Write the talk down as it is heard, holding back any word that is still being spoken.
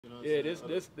know what Yeah, I'm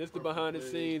saying? this the behind the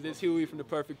scenes. This Huey from the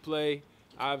Perfect Play.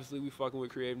 Obviously, we fucking with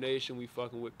Creative Nation. We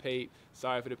fucking with Pape.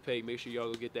 Sorry for the Pape. Make sure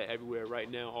y'all go get that everywhere right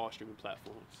now, all streaming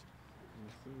platforms.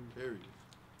 Period.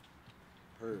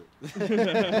 Heard. Pull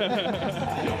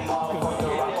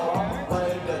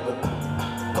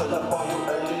up on you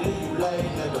early, you late,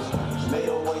 niggas. Made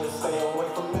a way to stay away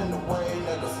from in the way,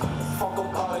 niggas. Fuck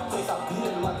up all the case, I beat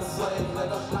it like a slave,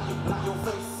 nigga. Knock your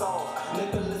face off,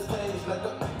 Nicholas Cage,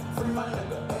 nigga. Free my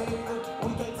nigga, hey,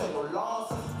 we can't take no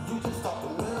losses. You just talk the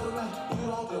middleman, you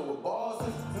don't deal with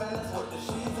bosses. Man, that's what the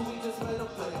sheets, we just made a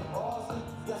play in Boston.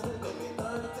 Yesterday made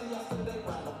 30, yesterday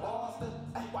ran to Boston.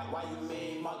 Ay, why you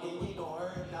mean, monkey, you gon'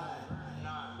 hurt none?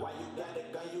 Why you got the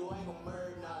gun, you ain't gon'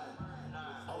 murder none?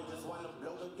 Oh, just wanna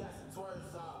blow the gas and twerk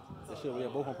some. That shit, yeah,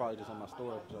 both of them probably just on my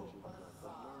story.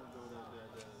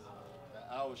 That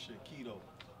hour shit, keto.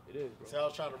 It is, bro. See, I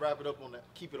was trying to wrap it up on that,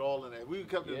 keep it all in that. We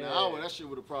kept it in an hour, that shit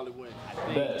would have probably went.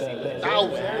 I know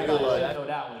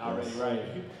that one already,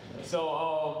 right?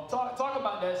 So talk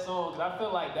about that song, because I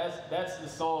feel like that's the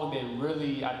song that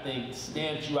really, I think,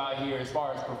 stamped you out here as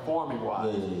far as performing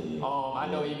wise. I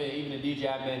know even the DJ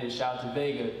I met, and shout out to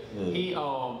Vega,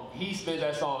 he spins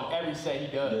that song every set he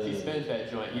does. He spins that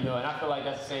joint, you know, and I feel like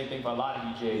that's the same thing for a lot of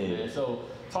DJs, man. So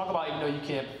talk about, even though you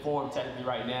can't perform technically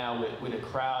right now with a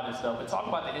crowd and stuff, but talk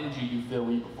about the energy you feel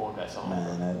when you perform that song.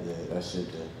 Man, that shit.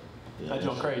 That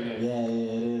joint crazy. Yeah,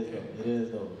 it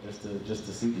is though. Just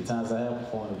to see the times I have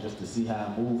performed, just to see how I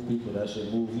move people, that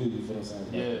shit move you. You feel what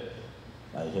I'm saying? Yeah.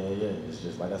 Like it's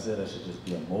just like I said, that should just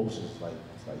be emotions. It's like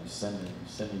you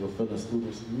sending your feelings through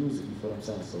this music. You feel what I'm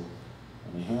saying? So I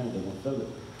mean, hearing it, they gonna feel it.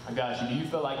 I got you. Do you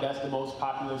feel like that's the most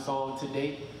popular song to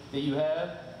date that you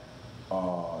have?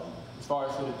 As far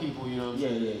as for the people, you know what I'm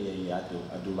saying? Yeah.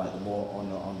 I do like the more on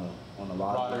the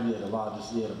larger, the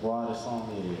broadest song.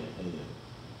 Yeah.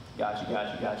 Got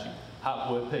you. Hot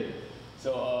Boy Pape.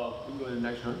 So we can go to the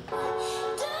next one.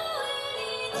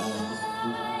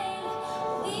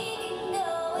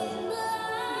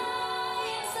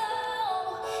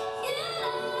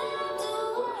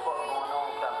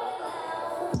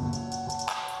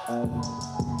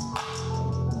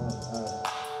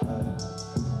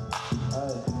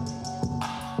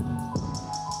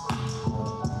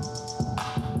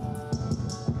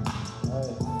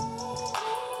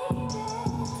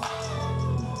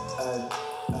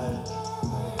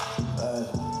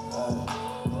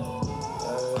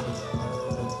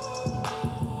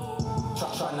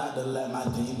 Try not to let my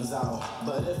demons out,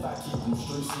 but if I keep them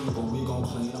street sweeper, we gon'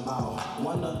 clean them out.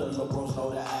 One of the little bros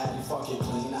know the addy, fuck it,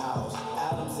 clean the house.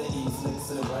 Adams and Eve, snakes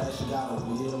in the grass, you gotta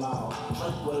weed them out.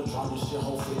 Drink with a drum and shit,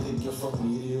 hope it gift from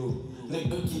me to you.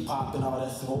 Nigga keep popping all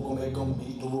that smoke, gon' make them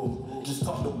beat the rule. Just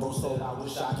talk to bro, so I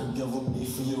wish I could give them me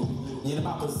for you. You in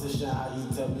my position, how you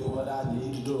tell me what I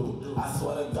need to do. I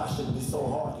swear to God, shit be so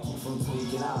hard to keep from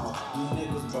tweaking out. These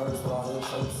niggas birds, bro, they'll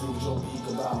try to see what you'll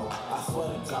peek about. I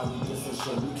swear to God, we get some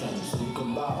shit we can't speak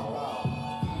about.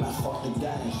 Man, fuck the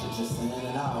gang, shit just in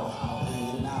and out.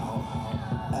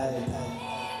 Hey.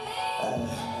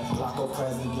 Glocko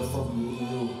present, gift from me to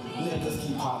you. Niggas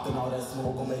keep popping all that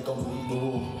smoke, gon' make them read the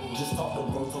rule. Just talk to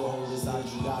bro, to the whole side,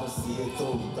 you gotta see it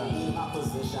through. Be in my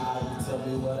position, how you tell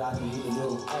me what I need to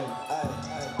do.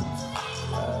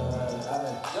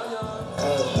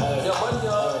 Young Money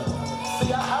Yawn. See,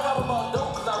 I rap about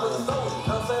dope cause I really sold it. You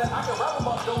know what I'm saying? I can rap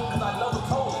about dope cause I never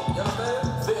told it. You understand?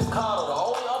 Vince Carter, the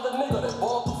only other nigga that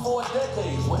balled through 4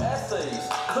 decades with essays.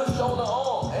 Kush on the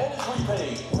arm, and it's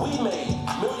repaid. We made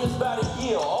millions by the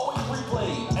year, always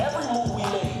replayed. Every move we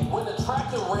made, when the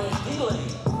tractor ran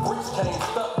delayed. Bricks came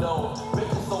stuck on,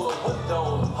 baking soda whipped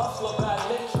on. Hustler by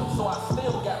nature, so I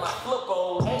still got my flip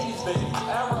on. 80s baby,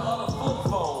 era of the flip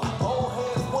phone. Old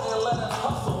heads wouldn't let us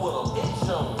hustle with them. It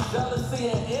shown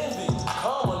jealousy and envy.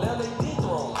 Karma, now they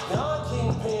dethroned. Young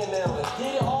King paying now and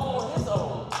did it all on his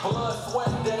own. Blood, sweat,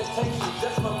 dedication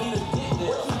just for me to get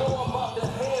there. What you know about the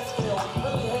hand scale? We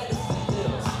really had to sit there.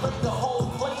 Scrape the whole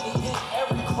plate and get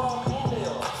every crumb in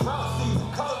there. Drought season,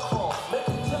 cut across, make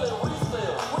it till it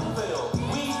resale. Reveal,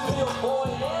 we feel boy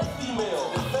and female.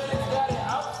 The fans got it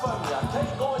out for me. I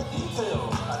can't go in detail.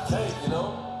 I can't, you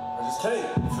know? I just can't.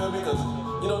 You feel me? Because,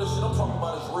 you know, this shit I'm talking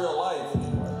about is real life.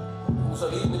 So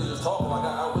these niggas just talking like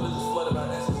I really just flooded my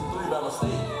S63 by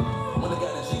mistake when they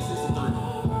got the G63.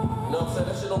 You know what I'm saying?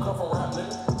 That shit don't come from rap,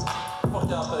 nigga. Fuck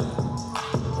y'all think.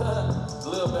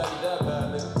 Lil Baby, die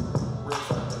bad, nigga. Real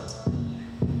trap, nigga.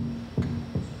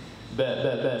 Bet.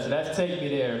 So that's Take Me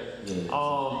There.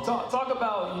 Talk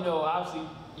about, you know, obviously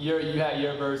you had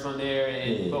your verse on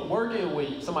there, but working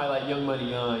with somebody like Young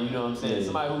Money Yawn, you know what I'm saying?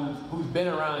 Somebody who's been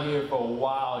around here for a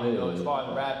while, you know, as far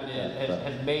as rapping,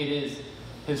 has made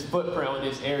his his footprint on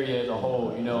this area as a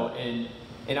whole, you know, and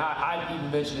I'd even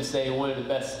venture to say one of the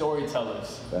best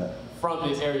storytellers from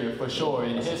this area for sure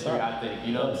in history, I think,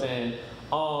 you know what I'm saying?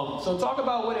 So talk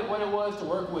about what it was to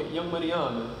work with Young Money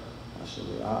Yawn.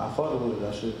 I fought with it.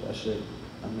 That shit.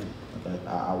 I mean, like,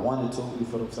 I wanted to. You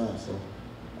feel what I'm saying? So,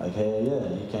 like, hell yeah,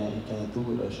 he can't do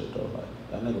with that shit though. Like,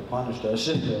 that nigga punished that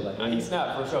shit though. Like, he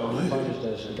snapped for sure. He punished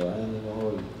that shit though. I ain't even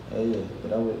hold you. Hell yeah, but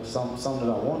that was something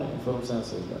that I wanted. You feel what I'm saying?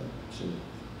 So like, shit.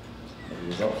 He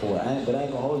was up for it. But I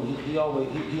ain't gonna hold you. He always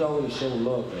showed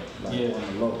love though. Like on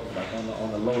the low. Like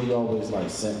on the low, he always like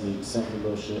sent me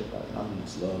little shit. Like I mean,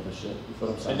 it's love and shit. You feel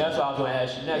what I'm saying? And that's what I was gonna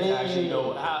ask you next. Actually, you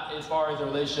know, how, as far as the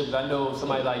relationships, I know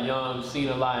somebody like Young, seen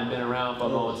a lot and been around for a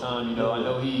long time. You know, I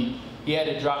know he had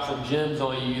to drop some gems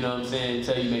on you. You know what I'm saying?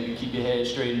 Tell you maybe keep your head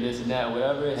straight and this and that,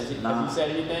 whatever. Has he said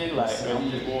anything? Like,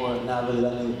 he just more. Not really.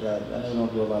 That nigga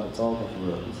don't do a lot of talking for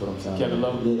real. You feel what I'm saying? Kevin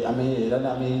Love. Yeah, I mean,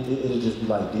 it'll just be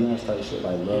like DMs type shit,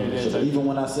 like love and shit. But even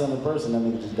when I see him in person, that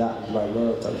nigga just got me like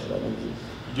love type shit. Like nigga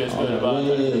just feel the vibe.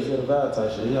 Yeah, feel the vibe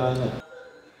type shit. Yeah, I know.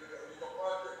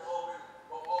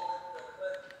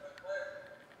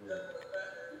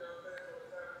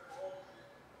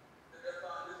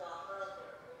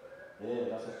 Yeah,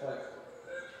 that's a fact.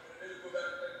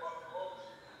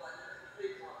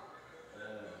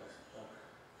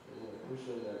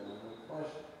 Appreciate that, man. No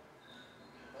question.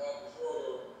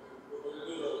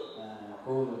 Man,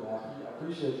 cool, man. I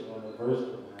appreciate you on the verse, man.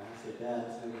 I said, damn,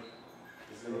 this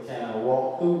nigga came and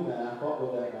walked through, man. I fuck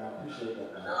with that, man. I appreciate that,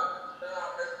 man.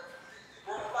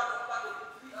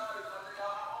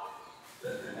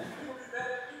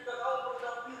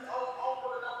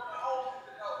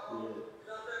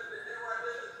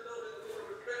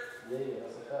 Yeah,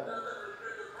 that's a fact.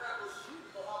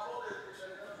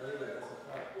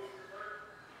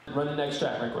 Run the next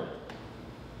track right quick.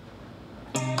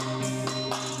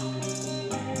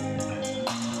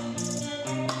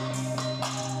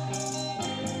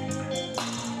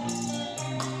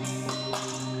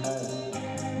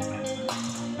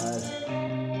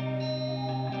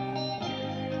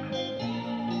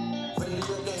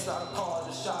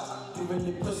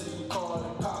 Really pussy, you call it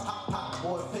pop, hot, hot,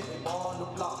 boy, picking ball on the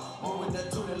block. Moving that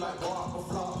tootie like rock or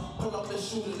flop. Pull up and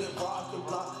shoot it and rock your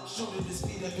block. Shoot it his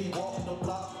feet if he walk the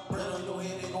block. Bread on your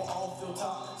head, they gon' off your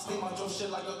top. Steam out your shit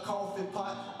like a coffee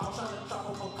pot. I'm trying to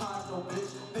drop up a condo,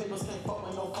 bitch. Papers can't fuck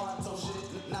with no Fonto shit.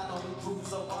 Not on the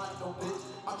groups of Rondo, bitch.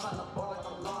 I'm trying to ball like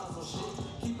a Lonzo shit.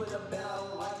 Keep it a band, I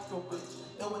don't like your bitch.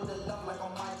 It with the left like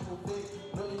I'm Michael Vick.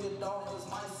 $1 million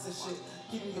mice and shit.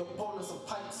 Give me a bowl of some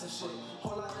pipes and shit.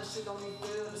 Whole lot of shit don't even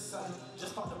feel the same.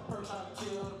 Just pop the perk trying to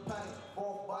kill the pain.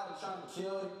 Fourth body trying to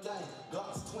kill the game.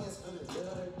 Glocks twins finna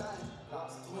live their thing.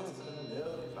 Glocks twins finna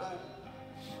live their thing.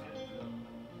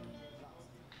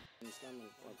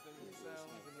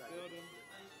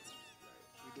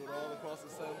 We do it all across the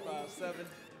 757.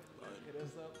 Hit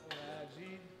us up on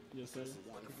IG. Yes, sir. You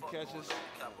can catch us.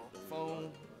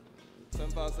 Phone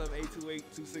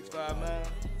 757-828-2659.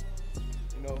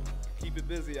 You know, keep it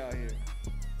busy out here.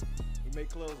 We make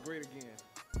clubs great again.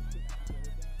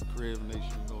 Crib Nation,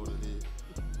 you know what it is.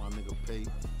 My nigga Pape.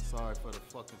 Sorry for the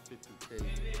fucking 50K.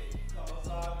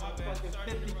 Fucking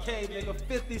 50K, nigga.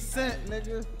 50 cent,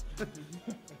 nigga. Sorry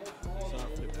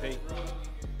for the Pape.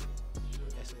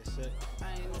 That's it.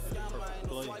 Perfect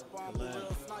play.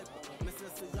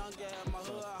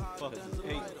 Fuck is the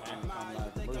Pape. I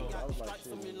was like,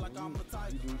 shit, you do like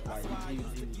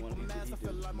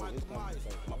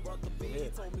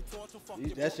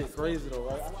that shit crazy though,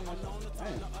 right?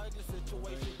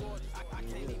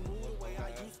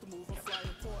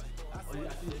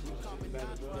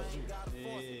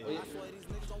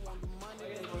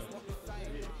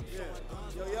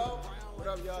 Yo, what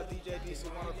up, y'all? DJ DC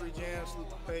 103 Jam, Salute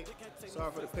the Pape.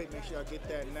 Sorry for the Pape. Make sure y'all get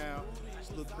that now.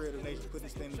 Salute Creative Nation putting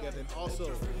this thing together. And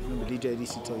also, remember DJ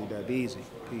DC told you that. Be easy.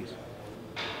 Peace.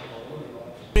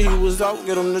 He was out,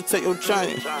 get him to take your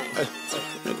chain. Ay,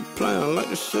 nigga playing like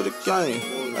this shit a game.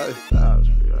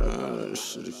 This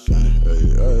shit a game.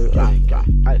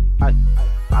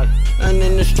 And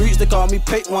in the streets they call me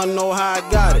Pape, wanna know how I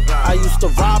got it. I used to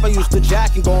rob, I used to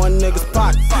jack and go in niggas'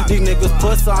 pockets. These niggas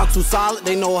pussy, I'm too solid,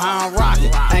 they know how I'm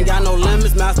rocking. Ain't got no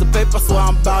limits, master paper, so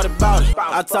I'm bout it.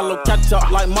 I tell them catch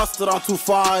up like mustard, I'm too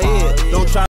far ahead. Don't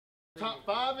try. Top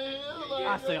 5 in here? Like,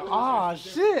 I said, oh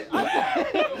shit. I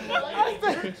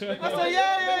said,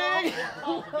 yeah.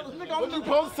 What you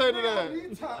supposed to say to that?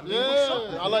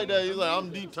 Yeah, I like that. He's like,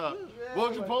 I'm deep top.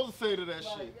 What you supposed to say to that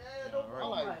shit? I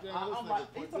like, damn, this nigga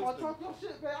He put told me this talk your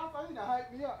shit, man. I thought he done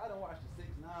hype me up. I done watched the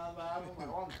 6 9 live. I'm like,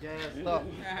 oh, I'm gassed up.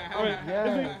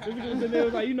 This nigga was in there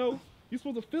was like, you know, You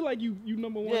supposed to feel like you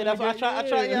number one. Yeah, that's what I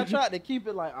tried to keep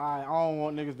it like, I don't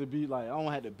want niggas to be like, I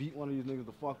don't have to beat one of these niggas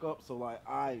to fuck up. So like,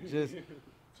 that's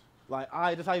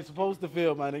how you supposed to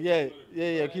feel, man. Yeah,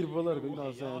 keep it political. You know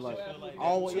what I'm saying? Like, I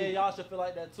don't want, y'all should feel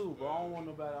like that too, bro. I don't want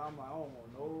nobody. I'm like, I don't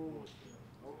want no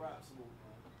rap smoke.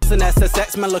 And that's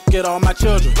sex, man, look at all my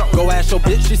children. Go ask your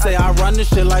bitch, she say I run this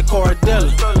shit like Corey Dillon.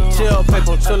 Chill,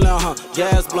 paper, chillin',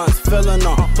 gas blunts, fillin'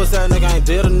 up. Pussy that nigga ain't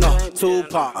did enough.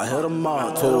 Tupac, I hit him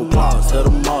up. 2 clocks, hit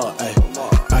him up,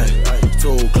 ayy.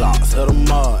 2 clocks, hit him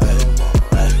up, ayy.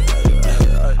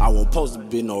 I wasn't supposed to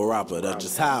be no rapper, that's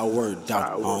just how it worked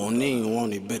out. I don't even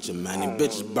want these bitches, man, these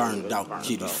bitches burned out.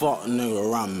 Keep these fuck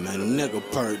nigga around me, man, nigga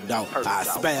perked out. I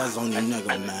spaz on these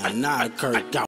niggas, man, now I kirked out.